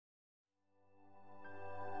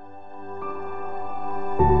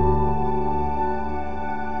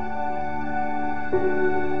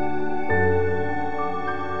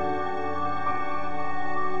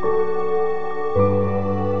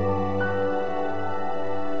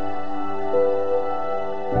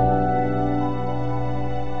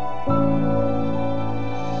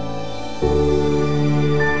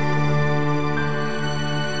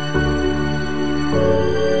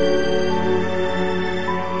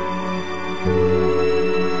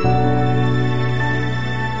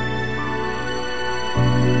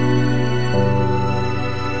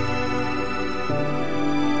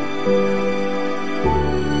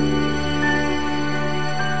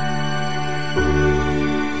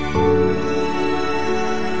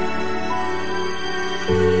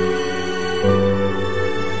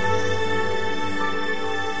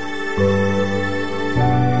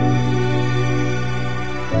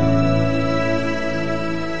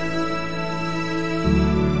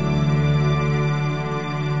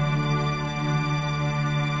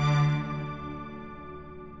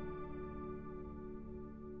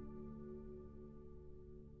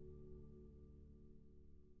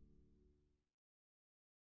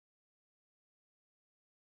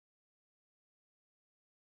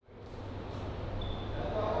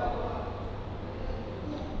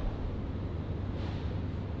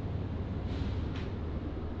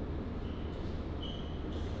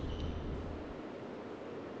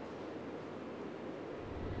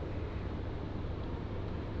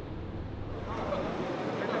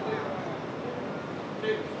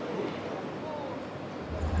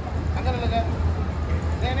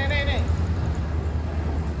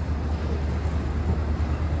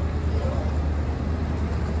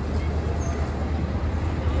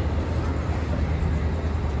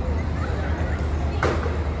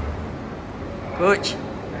Coach.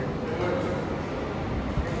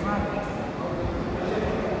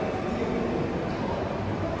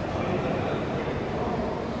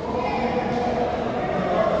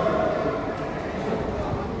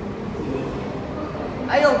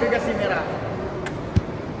 Ayo gergasi merah.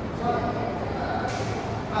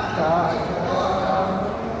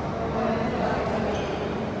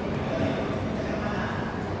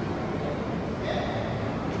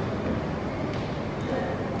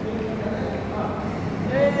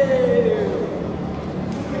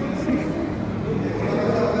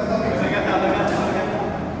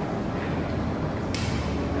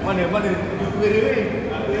 Mana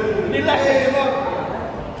nilai bang.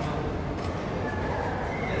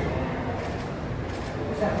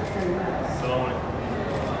 Assalamualaikum.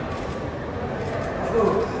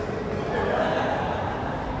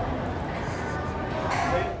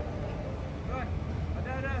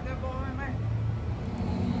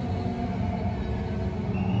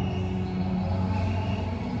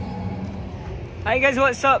 Hi guys,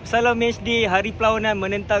 what's up? Salam HD. Hari perlawanan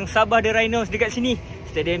menentang Sabah The Rhinos dekat sini,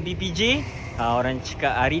 Stadium MBPJ. Orang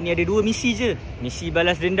cakap hari ni ada 2 misi je. Misi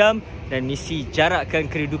balas dendam dan misi jarakkan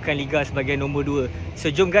kedudukan Liga sebagai nombor 2.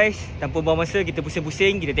 So jom guys, tanpa buang masa kita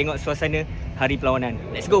pusing-pusing, kita tengok suasana hari perlawanan.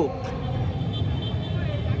 Let's go.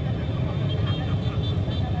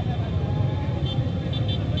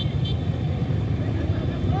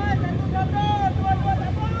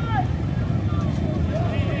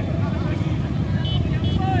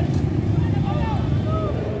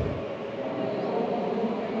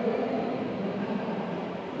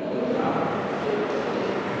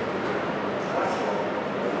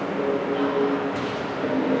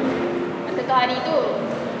 Hari tu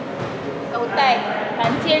kat hutan,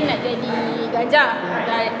 kancil nak jadi gajah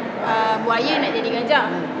dan buaya nak jadi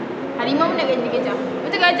gajah, harimau nak jadi gajah.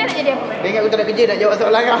 Betul gajah nak jadi apa? Kau ingat aku tak nak kerja nak jawab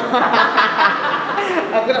soalan kau.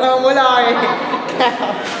 Aku nak lawan bola ni.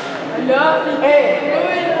 Alah,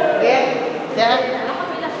 Okay. Siap.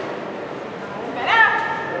 alhamdulillah. Sekarang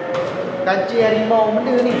Kancil harimau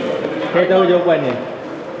benda ni. Saya tahu jawapannya.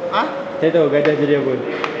 Ha? Saya tahu gajah jadi apa.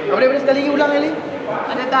 Apa dia boleh sekali lagi ulang kali?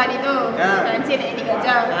 ada tu hari tu, kancil nak jadi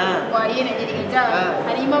gajah, buaya nak jadi gajah,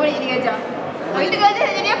 harimau nak jadi gajah. Hari tu gajah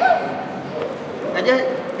nak jadi apa?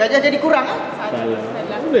 Gajah jadi kurang ah? Salah.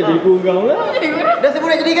 Dah jadi kurang lah. Jadi kurang. Dah sebut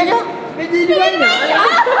nak jadi gajah? Dia jadi banyak.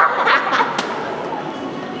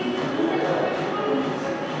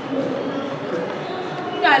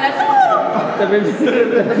 Dah lah tu. Sampai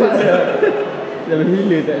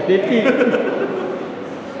bila tak statik.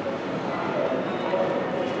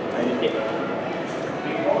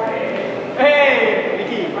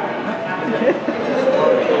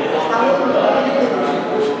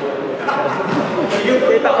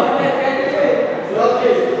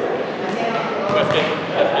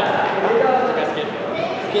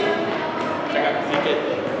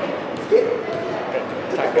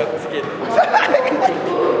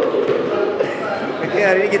 Okay,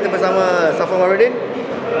 hari ni kita bersama Safwan Warudin,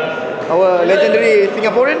 our legendary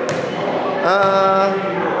Singaporean.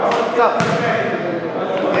 Saf,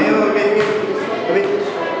 ayo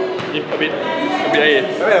Abid air.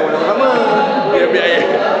 Sama. Abid air.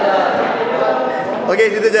 Okay,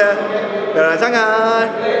 situ je. Jangan sangat.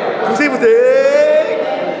 Pusing. Okay.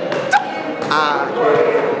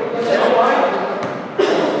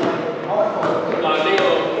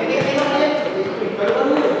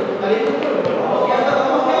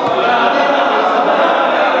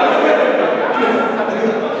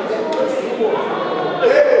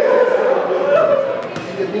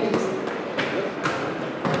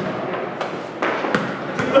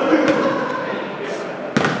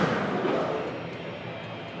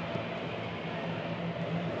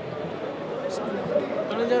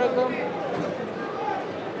 Tolong jarakkan.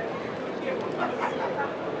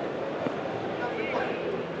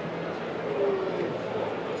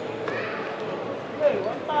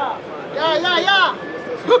 Ya.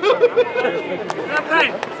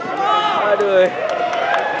 Aduh.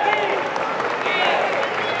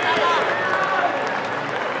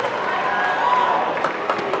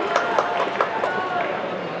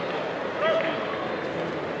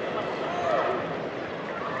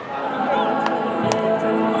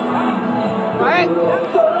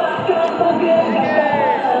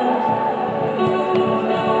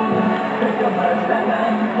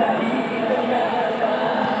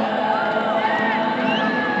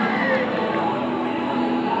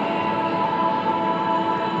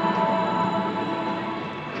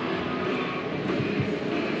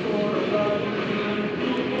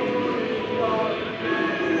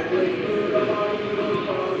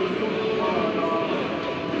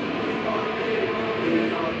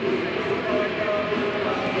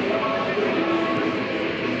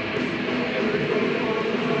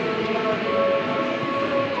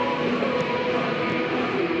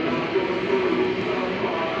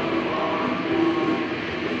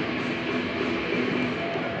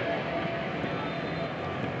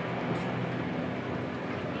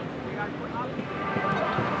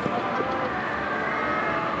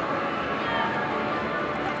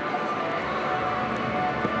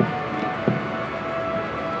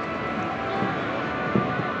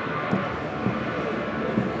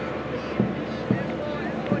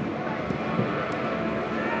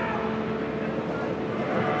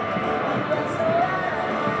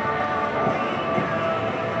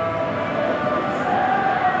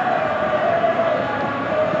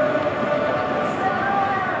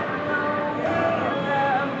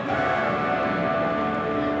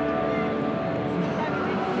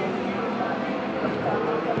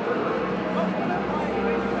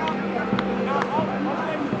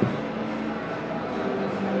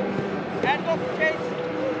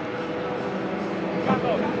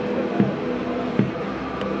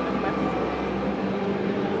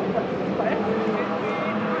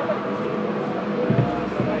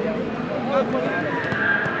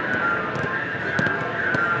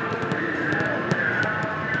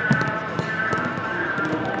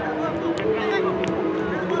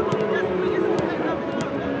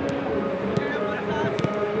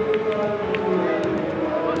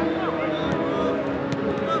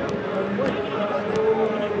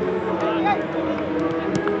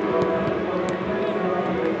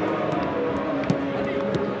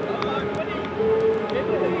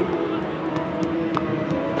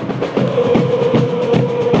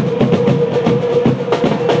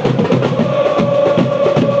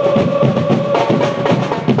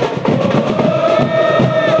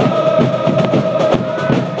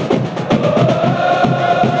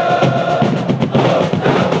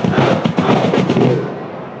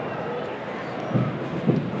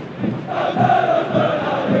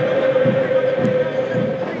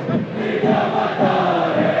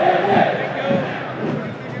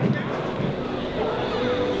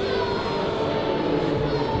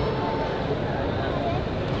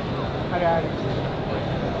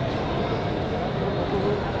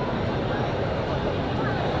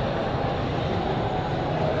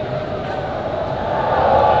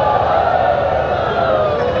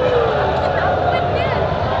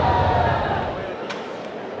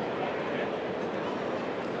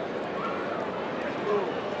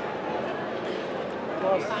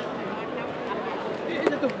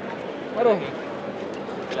 Aduh.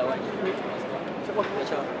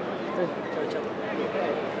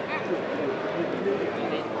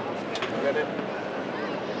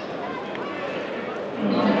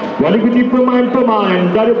 Mengikuti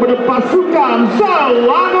pemain-pemain daripada pasukan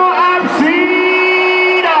Selalu FC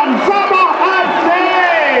dan Sabah FC.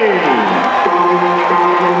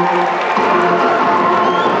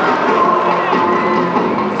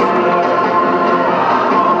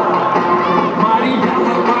 Mari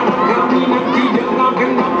datang pada kami nanti dengan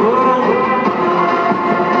genap perang.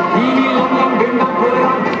 Ini lambang genap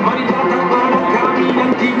perang. Mari datang pada kami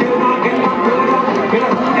nanti dengan genap perang.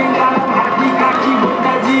 Gelar kuning dalam hati kaki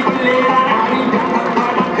bertaji gelera. Mari datang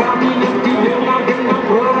pada kami nanti dengan genap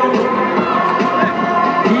perang.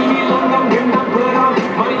 Ini lambang genap perang.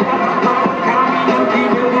 Mari datang pada kami nanti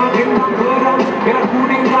dengan genap perang. Gelar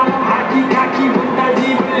kuning dalam hati kaki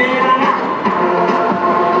bertaji gelera.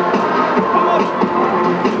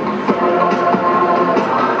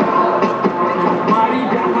 Mari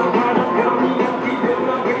datang pada kami nanti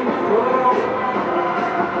dengan genap perang.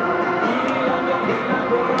 Ini lambang genap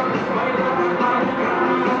perang. Mari datang pada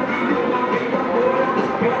kami nanti dengan genap perang. Gelar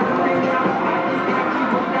kuning dalam hati kaki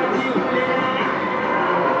bertaji gelera.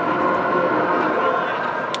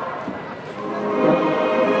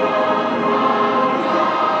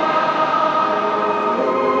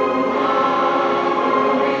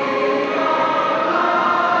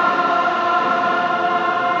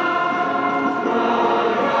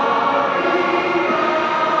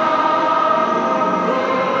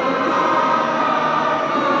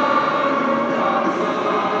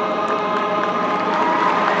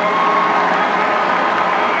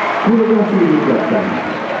 Terima kasih diucapkan.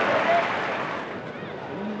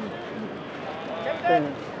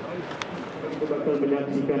 Kita bakal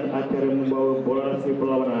menyaksikan acara membawa bola hasil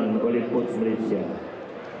perlawanan oleh coach Malaysia.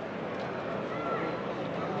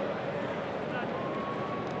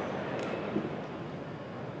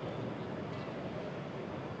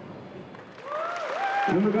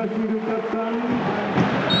 Terima kasih diucapkan.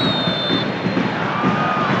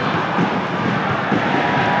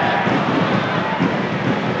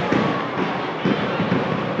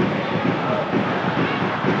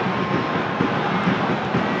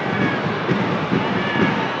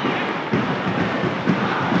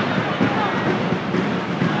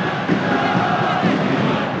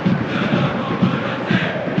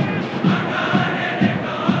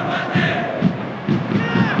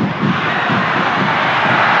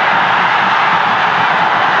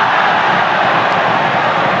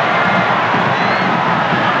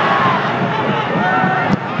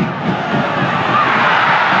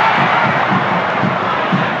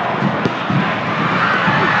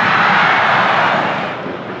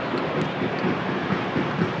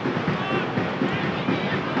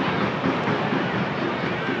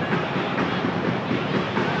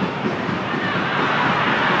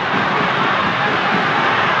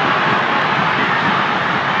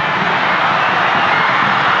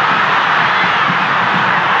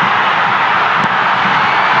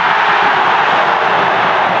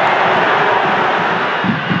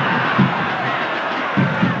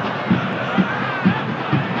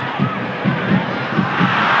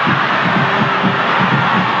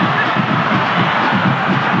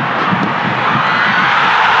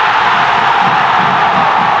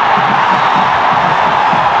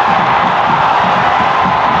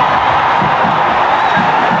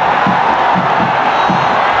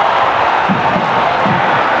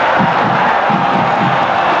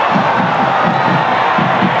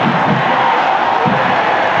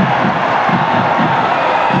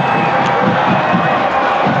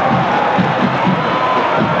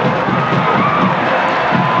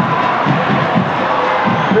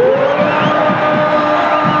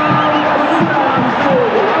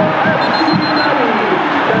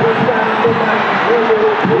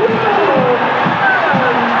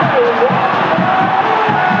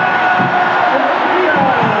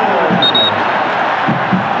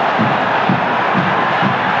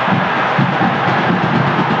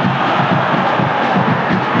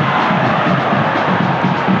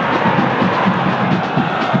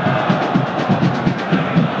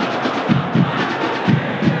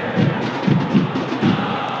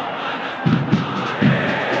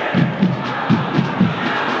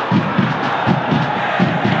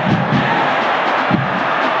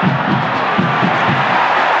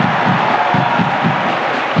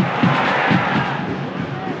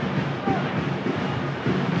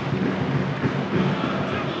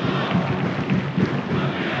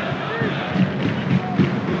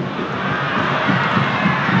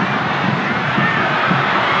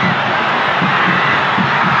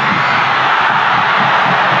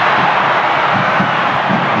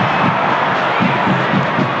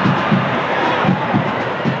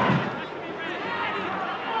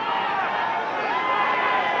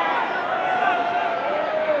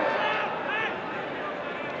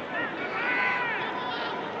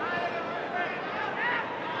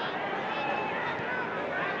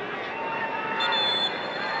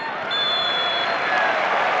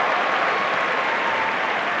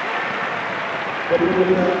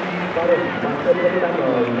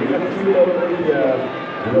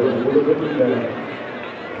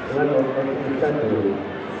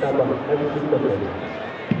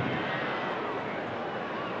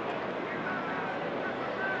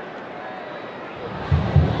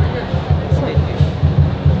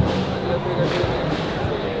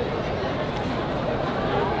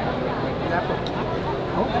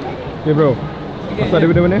 Okay bro, asal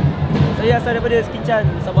daripada mana? Saya asal daripada Sekinchan,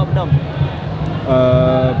 Sabah Benam.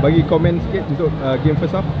 Bagi komen sikit untuk game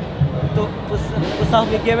first half. Untuk first half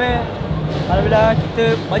game alhamdulillah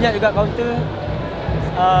kita banyak juga counter.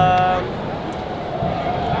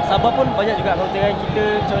 Sabah pun banyak juga counter kan. Kita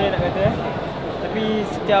macam mana nak kata tapi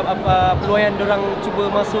setiap apa peluang yang diorang cuba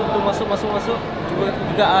masuk tu masuk cuba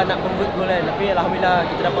juga nak convert goal kan. Tapi alhamdulillah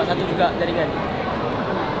kita dapat satu juga jaringan.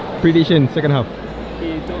 Prediction second half.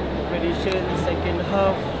 Okay, untuk prediction second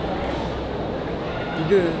half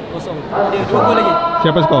 3-0. Ada 2 gol lagi.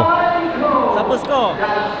 Siapa skor? Siapa skor?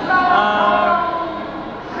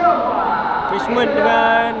 Freshman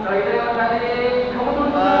dengan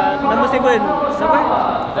number 7. Siapa?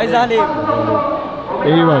 Raizal Halim.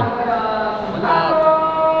 Bang.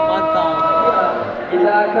 Mantap.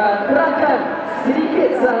 Kita akan terangkan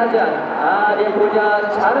sedikit sahaja dia punya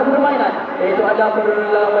cara permainan, iaitu anda perlu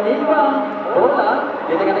menimbang bola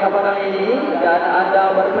di tengah-tengah padang ini dan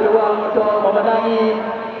anda berpeluang untuk memenangi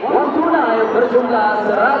wang tunai berjumlah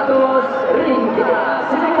RM100.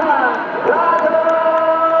 Silakan brother.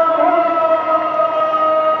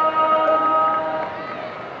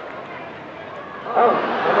 Oh,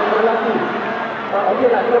 ada berlaku. Okey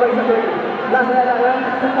lah, kita bagi satu lagi. Dah saya dah kan.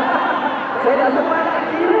 Saya dah sempat nak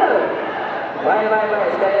kira. Baik.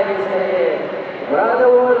 Sekali lagi.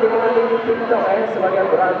 Brother World dikenali di TikTok sebagai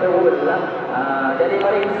Brother World lah. Jadi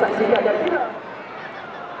mari kita saksikan dan kira.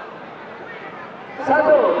 1,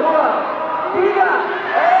 2, 3.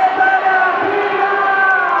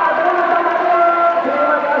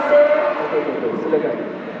 Terima kasih. Okey, silakan.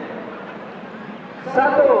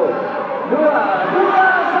 1, 2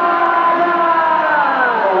 saja.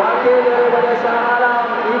 Wakil daripada Shah Alam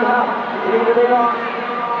Ilham. Ini kita tengok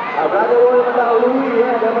Brother World mendahului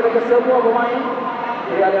daripada kesemua pemain.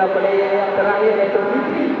 Dia ada player yang terakhir iaitu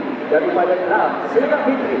Fitri daripada Keram. Silakan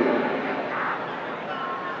Fitri.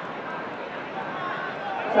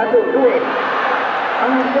 1, 2.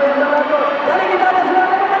 Angka yang berlaku. Jadi kita ada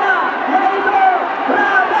seorang pemenang, iaitu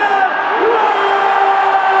Brother World.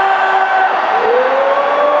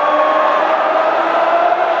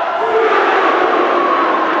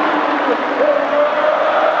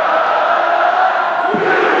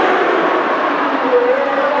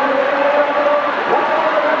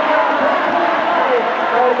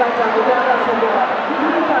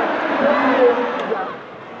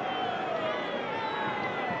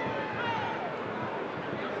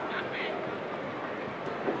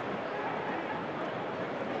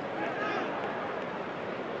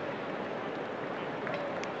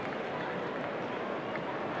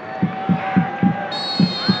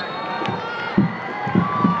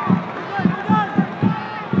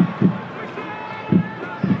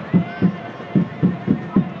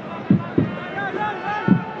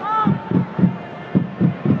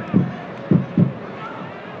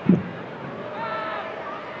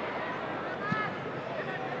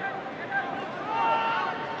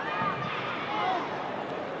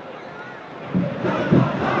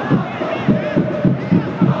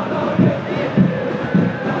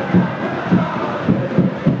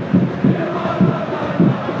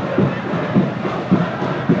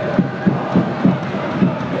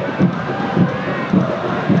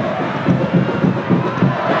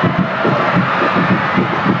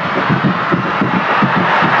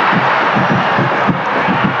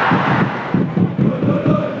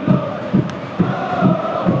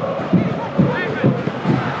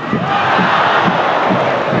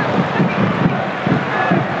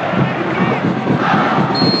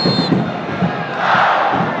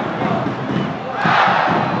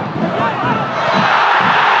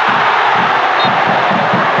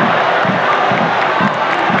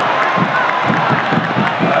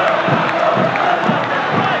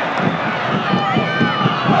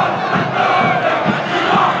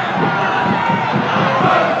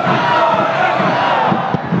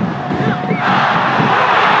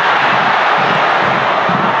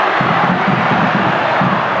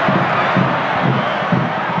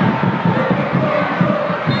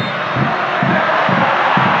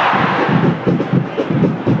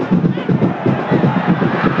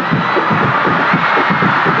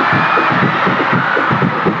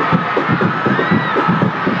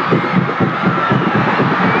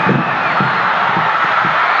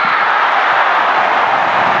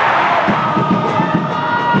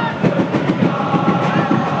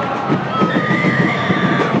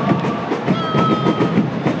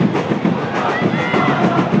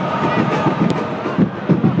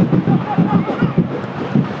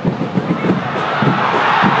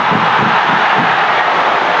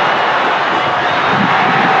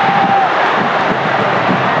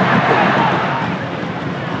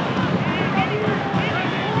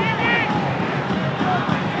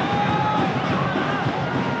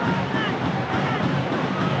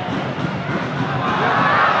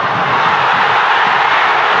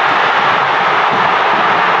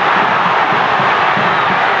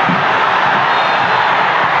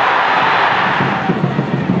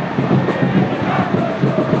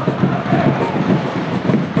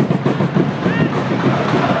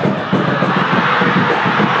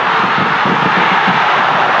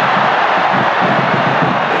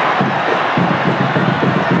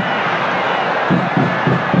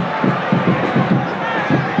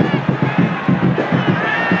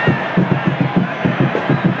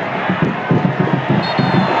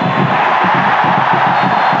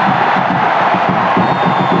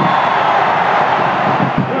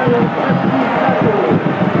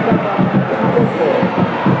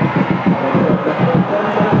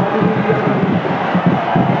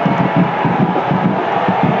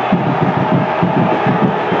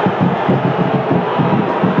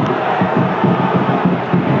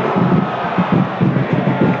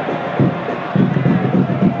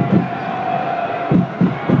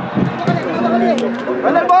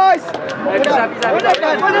 Final boys.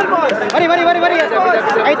 Final boys. Mari.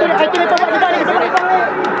 Itu lepas kita ni.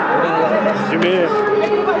 Sini.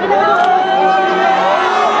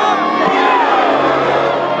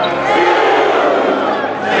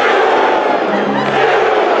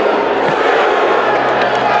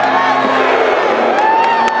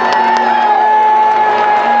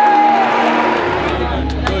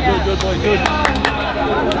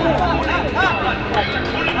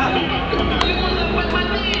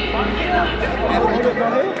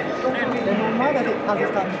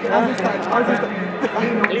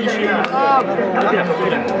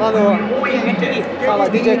 Another one.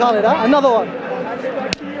 Like DJ Khaled, huh? Another one.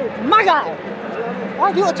 My guy!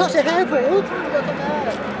 Why do you want to touch the hair, dude?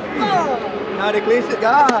 Now they clean it,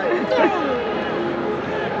 guys.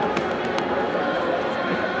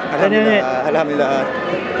 Alhamdulillah.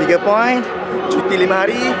 3 poin. Cuti 5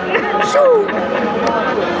 hari. Shoo!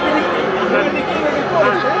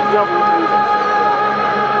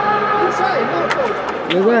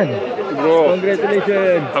 Ayron, Bro,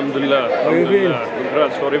 congratulations. Alhamdulillah. How you feel?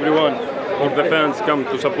 Congrats for everyone. All the fans come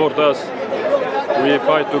to support us. We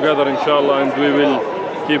fight together, inshallah, and we will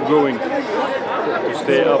keep going to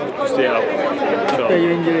stay up. After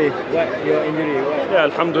your injury, Yeah,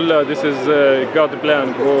 Alhamdulillah, this is God's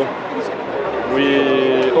plan, bro.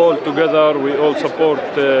 We all together, we all support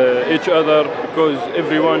each other because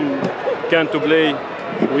everyone can to play.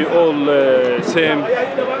 We all same.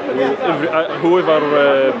 Whoever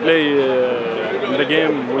play in the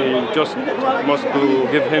game, we just must to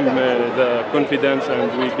give him the confidence,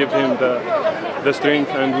 and we give him the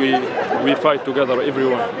strength, and we fight together.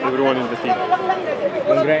 Everyone in the team.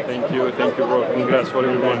 Congrats. Thank you, bro. Congrats for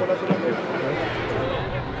everyone.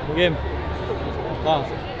 Game.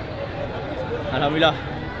 Alhamdulillah.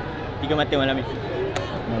 3 mata malam ni.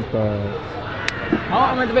 Mantap.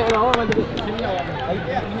 Awak main tebik.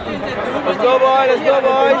 Let's go boys.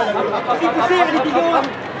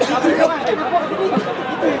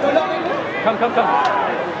 Come.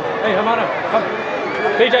 Hey, Hamara, come.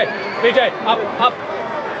 BJ, up.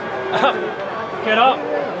 Get up.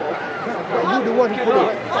 You the one who put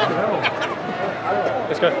it.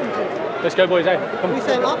 Let's go, boys. Hey, come. We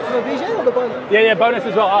saying up for a BJ or the bonus? Yeah, bonus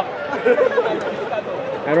as well. Up.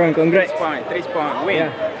 Ayron, congrats. 3 points, win.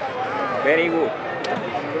 Yeah. Very good.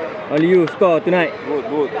 Only you score tonight.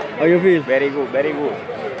 Good. How you feel? Very good.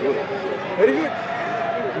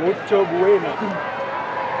 Mucho bueno.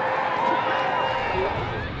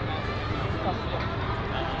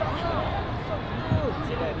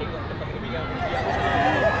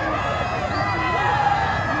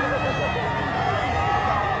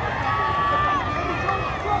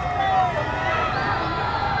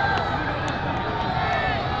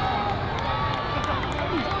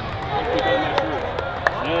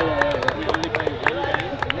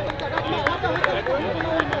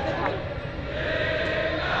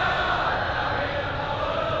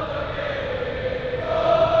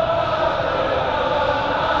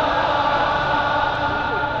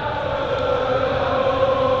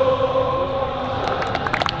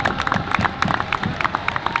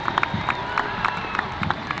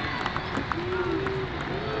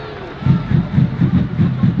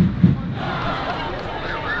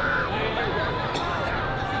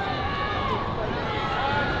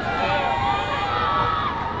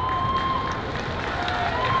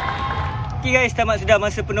 Okay guys, tamat sudah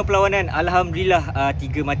masa penuh perlawanan. Alhamdulillah,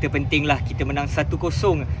 3 mata penting lah. Kita menang 1-0.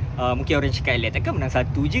 Mungkin orang cakap, takkan menang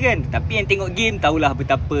 1 je kan. Tapi yang tengok game tahulah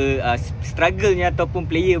betapa struggle-nya ataupun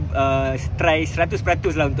player try 100%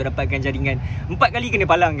 lah untuk dapatkan jaringan. 4 kali kena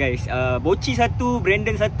palang guys. Boci 1,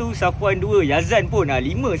 Brandon 1, Safwan 2, Yazan pun 5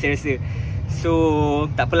 saya rasa.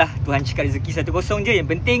 So tak apalah, Tuhan cakap rezeki 1-0 je. Yang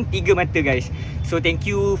penting 3 mata guys. So thank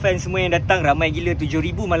you fans semua yang datang. Ramai gila,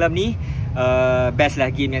 7,000 malam ni. Best lah,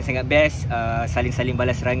 game yang sangat best. Saling-saling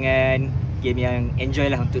balas serangan. Game yang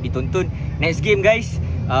enjoy lah untuk ditonton. Next game guys,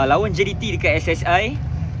 lawan JDT dekat SSI.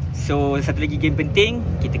 So satu lagi game penting.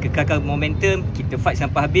 Kita kekalkan momentum. Kita fight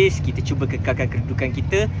sampai habis. Kita cuba kekalkan kedudukan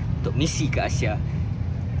kita untuk misi ke Asia.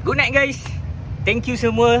 Good night guys. Thank you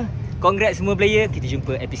semua. Congrats semua player. Kita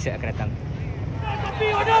jumpa episod akan datang.